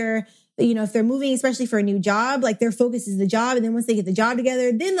either, you know, if they're moving, especially for a new job, like their focus is the job. And then once they get the job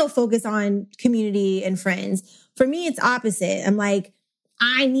together, then they'll focus on community and friends. For me, it's opposite. I'm like,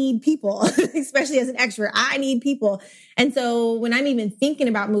 I need people, especially as an extrovert. I need people. And so when I'm even thinking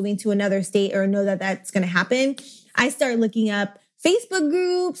about moving to another state or know that that's going to happen, I start looking up Facebook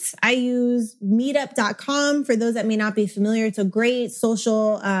groups. I use meetup.com. For those that may not be familiar, it's a great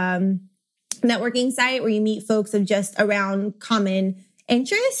social networking site where you meet folks of just around common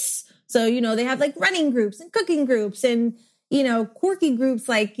interests. So, you know, they have like running groups and cooking groups and, you know, quirky groups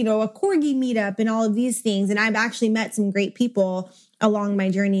like, you know, a corgi meetup and all of these things. And I've actually met some great people along my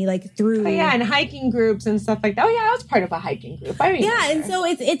journey, like through. Oh, yeah. And hiking groups and stuff like that. Oh, yeah. I was part of a hiking group. And so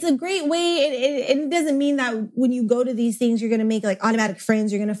it's a great way. It doesn't mean that when you go to these things, you're going to make like automatic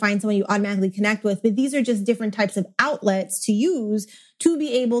friends. You're going to find someone you automatically connect with. But these are just different types of outlets to use to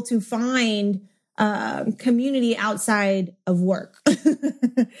be able to find community outside of work.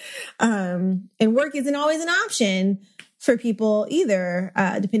 And work isn't always an option for people either,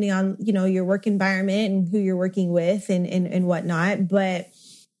 depending on, you know, your work environment and who you're working with and whatnot. But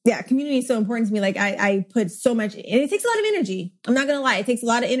yeah, community is so important to me. Like I put so much, and it takes a lot of energy. I'm not going to lie. It takes a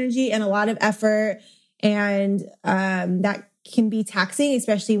lot of energy and a lot of effort. And that can be taxing,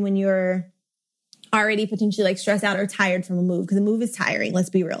 especially when you're already potentially like stressed out or tired from a move, because a move is tiring. Let's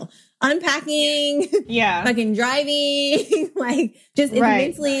be real. Unpacking, fucking driving, like just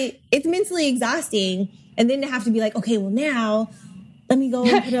it's mentally exhausting. And then to have to be like, okay, well now let me go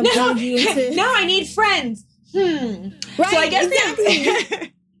and put up energy into. Now I need friends. Right. So I guess exactly.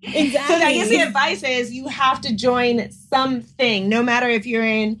 So I guess the advice is you have to join something, no matter if you're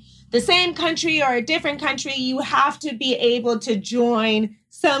in the same country or a different country. You have to be able to join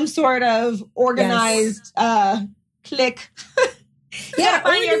some sort of organized clique. Yeah,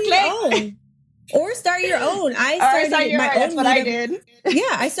 find your clique. Or start your own. That's what I did. Yeah,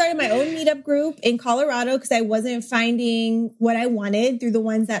 I started my own meetup group in Colorado because I wasn't finding what I wanted through the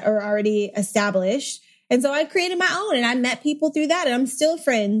ones that are already established. And so I created my own, and I met people through that. And I'm still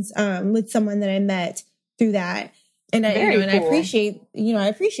friends with someone that I met through that. And I appreciate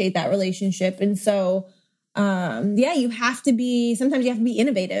that relationship. And so sometimes you have to be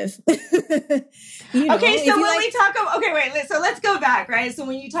innovative. So let's go back, right? So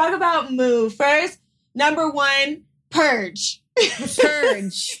when you talk about move, first, number one, purge.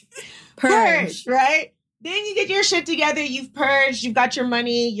 Purge, right? Then you get your shit together, you've purged, you've got your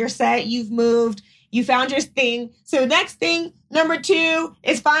money, you're set, you've moved, you found your thing. So next thing, number two,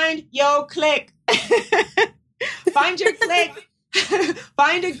 is find your clique. Find your clique.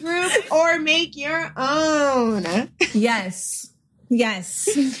 Find a group or make your own. Yes.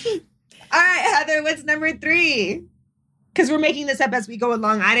 All right, Heather, what's number three? Because we're making this up as we go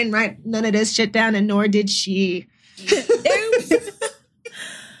along. I didn't write none of this shit down, and nor did she. Is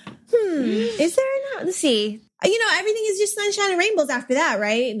there not? Let's see. You know, everything is just sunshine and rainbows after that,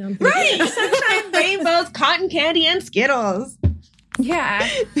 right? No, right. Sunshine, rainbows, cotton candy, and Skittles. Yeah.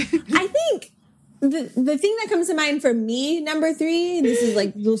 I think the thing that comes to mind for me, number 3, and this is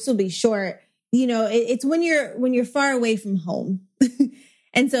like, this will be short, you know, it's when you're far away from home.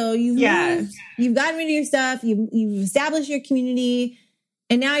 And so you've moved, you've gotten rid of your stuff, you've established your community,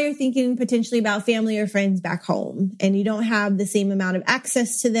 and now you're thinking potentially about family or friends back home, and you don't have the same amount of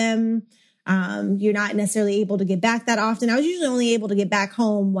access to them. You're not necessarily able to get back that often. I was usually only able to get back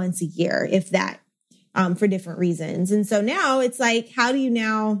home once a year, if that, for different reasons. And so now it's like, how do you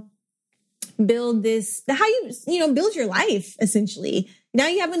now build this, how you build your life, essentially? Now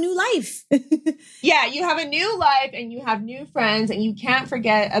you have a new life. Yeah, you have a new life and you have new friends, and you can't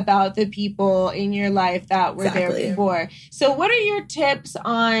forget about the people in your life that were there before. So what are your tips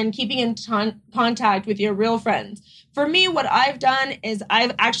on keeping in contact with your real friends? For me, what I've done is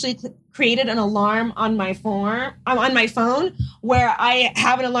I've actually created an alarm on my phone, where I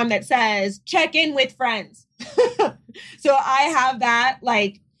have an alarm that says, check in with friends. So I have that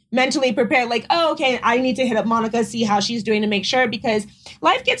like mentally prepared, like, oh, okay, I need to hit up Monica, see how she's doing to make sure, because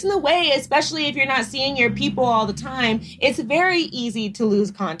life gets in the way, especially if you're not seeing your people all the time. It's very easy to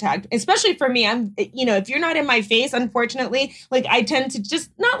lose contact, especially for me. If you're not in my face, unfortunately, like I tend to just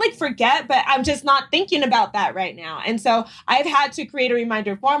not like forget, but I'm just not thinking about that right now. And so I've had to create a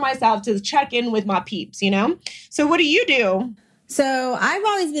reminder for myself to check in with my peeps, So what do you do? So I've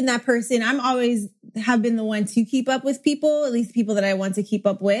always been that person. I'm always have been the one to keep up with people, at least people that I want to keep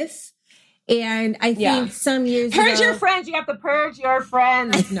up with. And I think some years Purge your friends. You have to purge your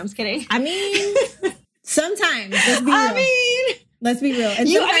friends. No, I'm just kidding. I mean, sometimes. Let's be real. And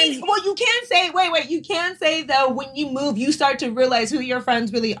you can say, you can say though, when you move, you start to realize who your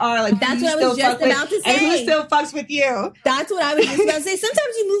friends really are. Like that's what I was just about to say. And who still fucks with you. That's what I was just about to say.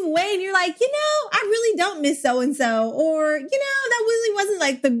 Sometimes you move away and you're like, I really don't miss so-and-so. Or, that really wasn't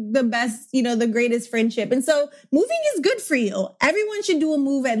like the best, the greatest friendship. And so moving is good for you. Everyone should do a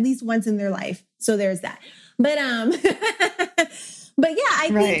move at least once in their life. So there's that. But, But yeah, I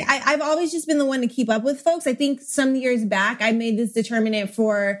think I've always just been the one to keep up with folks. I think some years back, I made this determinant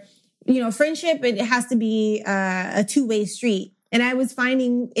for, friendship. It has to be a two-way street. And I was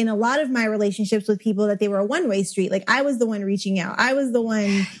finding in a lot of my relationships with people that they were a one-way street. Like I was the one reaching out. I was the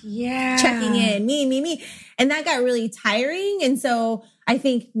one checking in, me. And that got really tiring. And so I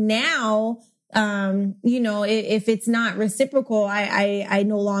think now, if it's not reciprocal, I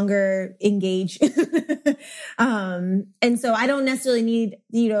no longer engage. And so I don't necessarily need,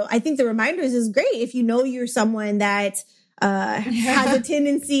 I think the reminders is great if you're someone that, has a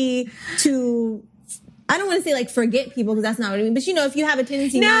tendency to, I don't want to say like forget people because that's not what I mean, but if you have a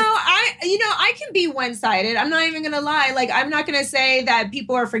tendency. I can be one-sided. I'm not even going to lie. Like, I'm not going to say that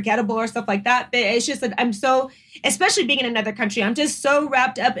people are forgettable or stuff like that, but it's just that I'm so, especially being in another country, I'm just so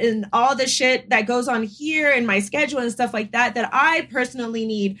wrapped up in all the shit that goes on here and my schedule and stuff like that, that I personally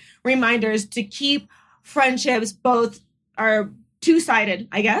need reminders to keep friendships both are two-sided,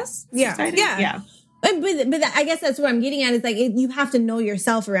 I guess. Yeah. Two-sided? Yeah. But I guess that's what I'm getting at is like, you have to know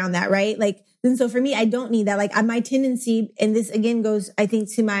yourself around that, right? Like, and so for me, I don't need that. Like my tendency, and this again goes, I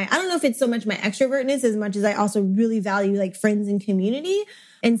think to I don't know if it's so much my extrovertness as much as I also really value like friends and community.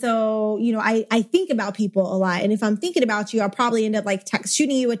 And so, I think about people a lot. And if I'm thinking about you, I'll probably end up like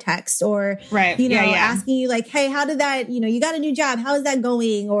shooting you a text or, asking you like, hey, how did that, you got a new job. How is that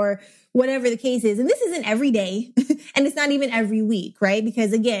going? Or whatever the case is. And this isn't every day and it's not even every week, right?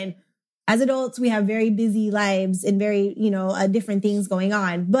 Because again, as adults, we have very busy lives and very, different things going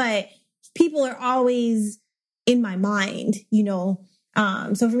on, but people are always in my mind, so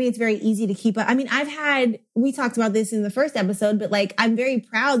for me, it's very easy to keep up. I mean, we talked about this in the first episode, but like, I'm very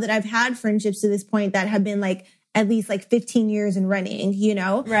proud that I've had friendships to this point that have been like, at least like 15 years in running,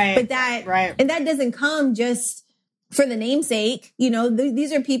 Right. But and that doesn't come just for the namesake,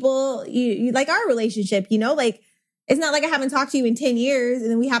 these are people you like our relationship, like, it's not like I haven't talked to you in 10 years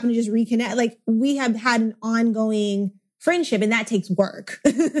and then we happen to just reconnect. Like we have had an ongoing friendship and that takes work.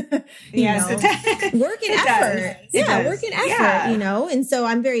 Yes, work and effort. Work and effort, and so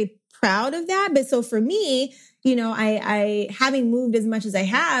I'm very proud of that. But so for me, I having moved as much as I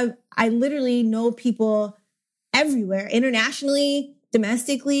have, I literally know people everywhere, internationally,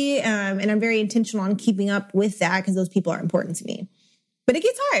 domestically. And I'm very intentional on keeping up with that because those people are important to me. But it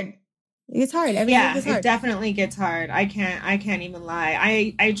gets hard. It gets hard. It definitely gets hard. I can't even lie.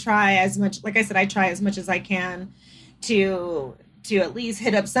 I try as much, like I said, I try as much as I can to at least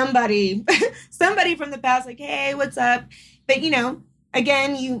hit up somebody from the past, like, hey, what's up? But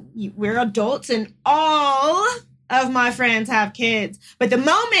again, we're adults and all of my friends have kids. But the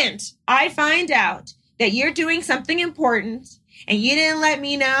moment I find out that you're doing something important and you didn't let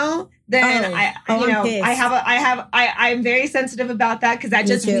me know, then I'm very sensitive about that, because that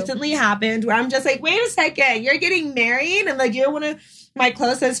just recently happened, where I'm just like, wait a second, you're getting married and like you're one of my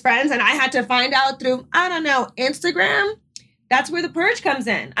closest friends, and I had to find out through, I don't know, Instagram. That's where the purge comes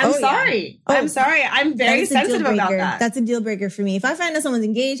in. I'm sorry. Yeah. I'm sorry. I'm very sensitive about that. That's a deal breaker for me. If I find out someone's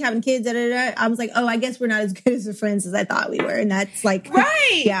engaged, having kids, I was like, oh, I guess we're not as good as the friends as I thought we were. And that's like...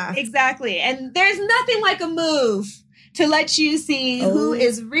 Right. Yeah. Exactly. And there's nothing like a move to let you see who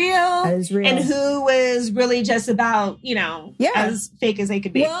is real and who is really just about, as fake as they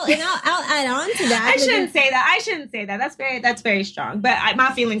could be. Well, and I'll add on to that. I shouldn't say that. That's very strong. But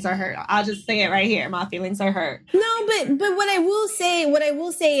my feelings are hurt. I'll just say it right here. My feelings are hurt. No, but what I will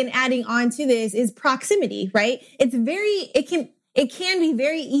say in adding on to this is proximity, right? It can be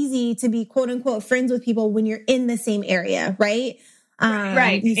very easy to be quote unquote friends with people when you're in the same area, right?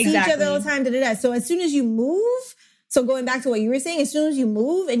 Right. You see each other all the time, So as soon as you move, so going back to what you were saying, as soon as you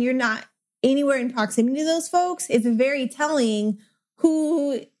move and you're not anywhere in proximity to those folks, it's very telling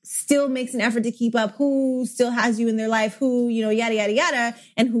who still makes an effort to keep up, who still has you in their life, who, yada, yada, yada,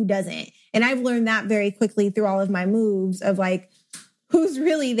 and who doesn't. And I've learned that very quickly through all of my moves of like, who's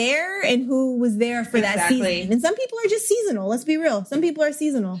really there and who was there for that season. And some people are just seasonal. Let's be real. Some people are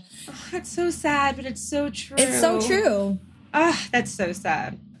seasonal. Oh, that's so sad, but it's so true. It's so true. Oh, that's so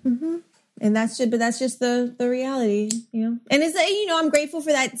sad. Mm-hmm. And that's just the reality, And it's, I'm grateful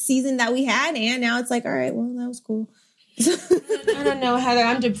for that season that we had. And now it's like, all right, well, that was cool. I don't know, Heather.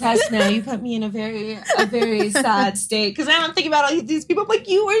 I'm depressed now. You put me in a very sad state, because I'm thinking about all these people. Like,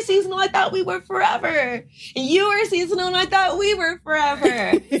 you were seasonal. I thought we were forever. And you were seasonal, and I thought we were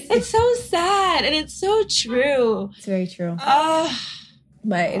forever. It's so sad, and it's so true. It's very true.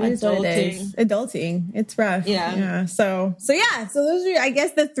 But it is what it is. Adulting. It's rough. Yeah. So those are, I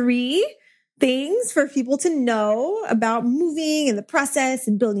guess, the 3 things for people to know about moving and the process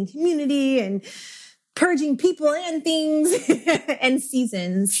and building community and purging people and things and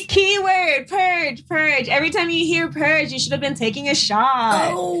seasons. Keyword, purge. Every time you hear purge, you should have been taking a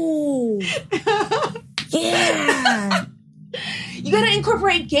shot. Oh. Yeah. You gotta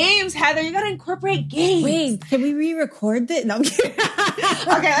incorporate games, Heather. You gotta incorporate games. Wait, can we re-record this? No, I'm kidding.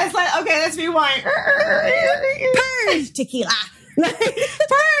 let's rewind. Purge tequila.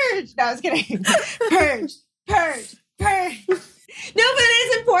 Purge. No, I was kidding. Purge. No, but it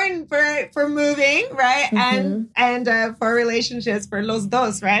is important for moving, right? Mm-hmm. And for relationships, for los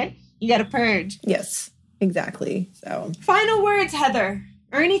dos, right? You gotta purge. Yes, exactly. So, final words, Heather,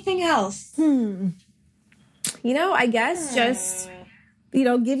 or anything else? I guess just,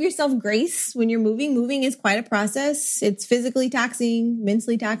 give yourself grace when you're moving. Moving is quite a process. It's physically taxing,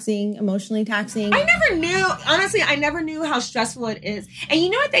 mentally taxing, emotionally taxing. I never knew how stressful it is. And you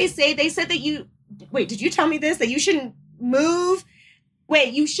know what they say? They said that did you tell me this? That you shouldn't move.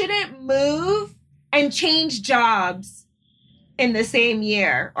 You shouldn't move and change jobs in the same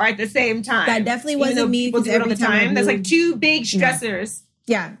year or at the same time. That definitely wasn't me. People do it all the time. That's like 2 big stressors.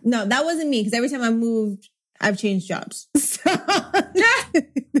 Yeah. No, that wasn't me, because every time I moved, I've changed jobs. Someone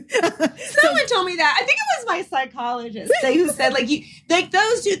told me that. I think it was my psychologist who said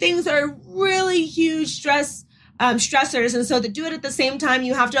those 2 things are really huge stressors. And so to do it at the same time,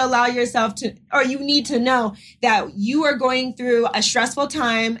 you have to allow yourself or you need to know that you are going through a stressful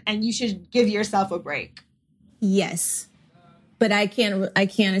time and you should give yourself a break. Yes. But I can't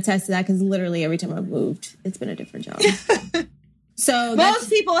attest to that, because literally every time I've moved, it's been a different job. So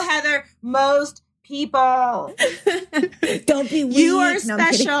most people, Heather, most people. Don't be weak. You are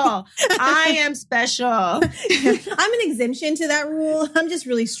special. I am special. I'm an exemption to that rule. I'm just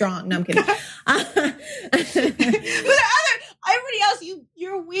really strong. No, I'm kidding. But everybody else,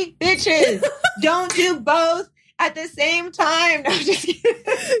 you're weak bitches. Don't do both at the same time. No, just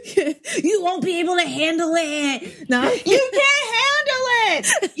kidding. You won't be able to handle it. No, you can't handle it.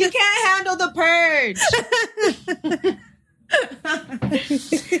 You can't handle the purge.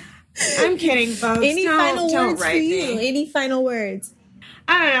 I'm kidding, folks. Any final words for you? Any final words?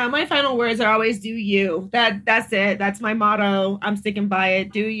 I don't know. My final words are always do you. That's it. That's my motto. I'm sticking by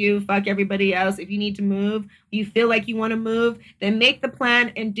it. Do you. Fuck everybody else. If you need to move, you feel like you want to move, then make the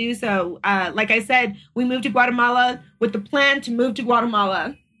plan and do so. Like I said, we moved to Guatemala with the plan to move to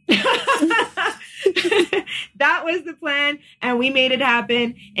Guatemala. That was the plan, and we made it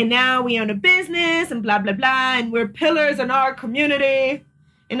happen. And now we own a business and blah, blah, blah. And we're pillars in our community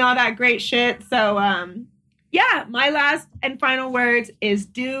and all that great shit. So, my last and final words is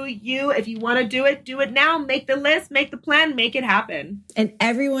do you. If you want to do it now. Make the list, make the plan, make it happen. And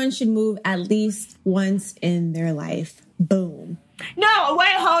everyone should move at least once in their life. Boom. No,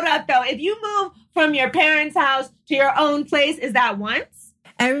 wait, hold up though. If you move from your parents' house to your own place, is that once?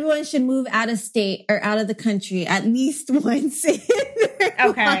 Everyone should move out of state or out of the country at least once. Okay.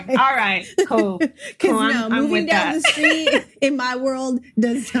 All right. Cool. Because no, moving down the street in my world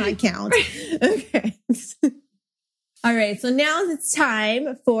does not count. Okay. All right. So now it's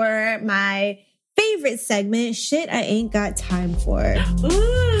time for my favorite segment, Shit I Ain't Got Time For.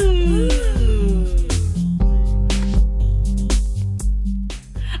 Ooh.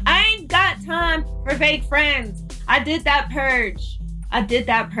 I ain't got time for fake friends. I did that purge. And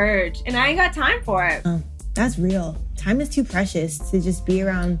I ain't got time for it. Oh, that's real. Time is too precious to just be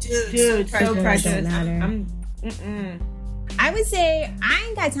around. Dude, so precious. Don't matter. I would say I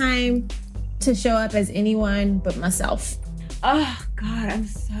ain't got time to show up as anyone but myself. Oh, God, I'm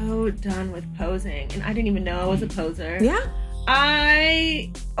so done with posing. And I didn't even know I was a poser. Yeah?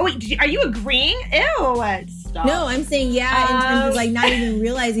 Oh, wait, are you agreeing? Ew, stop. No, I'm saying in terms of like not even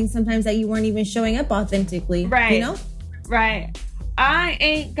realizing sometimes that you weren't even showing up authentically. Right. You know? Right. I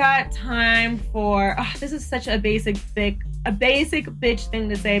ain't got time for, this is such a basic bitch thing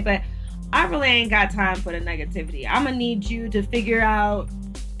to say, but I really ain't got time for the negativity. I'm gonna need you to figure out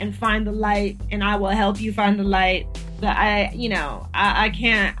and find the light, and I will help you find the light. But I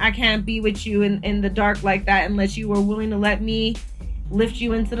can't be with you in the dark like that unless you were willing to let me lift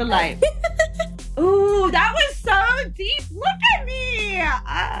you into the light. Ooh, that was so deep. Look at me.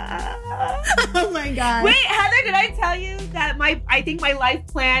 Oh my God. Wait, Heather, did I tell you that I think my life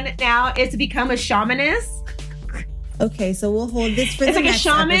plan now is to become a shamanist? Okay, so we'll hold this for it's the like next a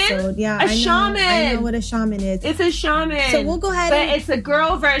shaman? episode. Yeah, shaman. I know what a shaman is. It's a shaman. So we'll go ahead. But it's a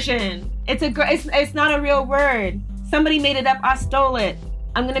girl version. It's not a real word. Somebody made it up. I stole it.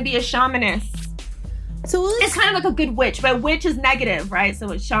 I'm gonna be a shamanist. So it's kind of like a good witch, but witch is negative, right?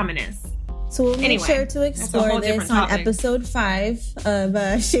 So it's shamanist. So we'll make sure to explore this on episode 5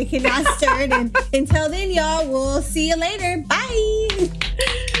 of Shaken Not Stirred. And until then, y'all, we'll see you later. Bye.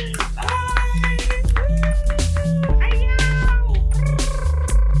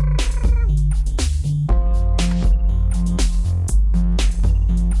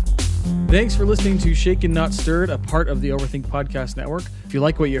 Thanks for listening to Shaken Not Stirred, a part of the Overthink Podcast Network. If you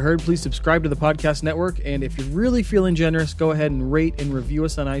like what you heard, please subscribe to the podcast network. And if you're really feeling generous, go ahead and rate and review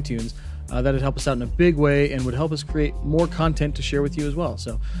us on iTunes. That would help us out in a big way and would help us create more content to share with you as well.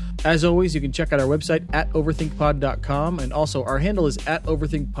 So, as always, you can check out our website at overthinkpod.com. And also, our handle is at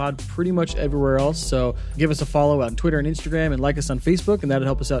overthinkpod pretty much everywhere else. So, give us a follow on Twitter and Instagram and like us on Facebook, and that would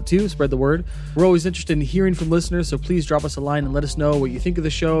help us out too. Spread the word. We're always interested in hearing from listeners, so please drop us a line and let us know what you think of the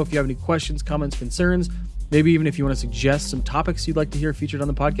show. If you have any questions, comments, concerns, maybe even if you want to suggest some topics you'd like to hear featured on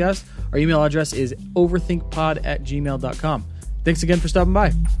the podcast, our email address is overthinkpod@gmail.com. Thanks again for stopping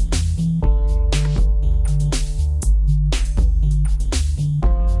by.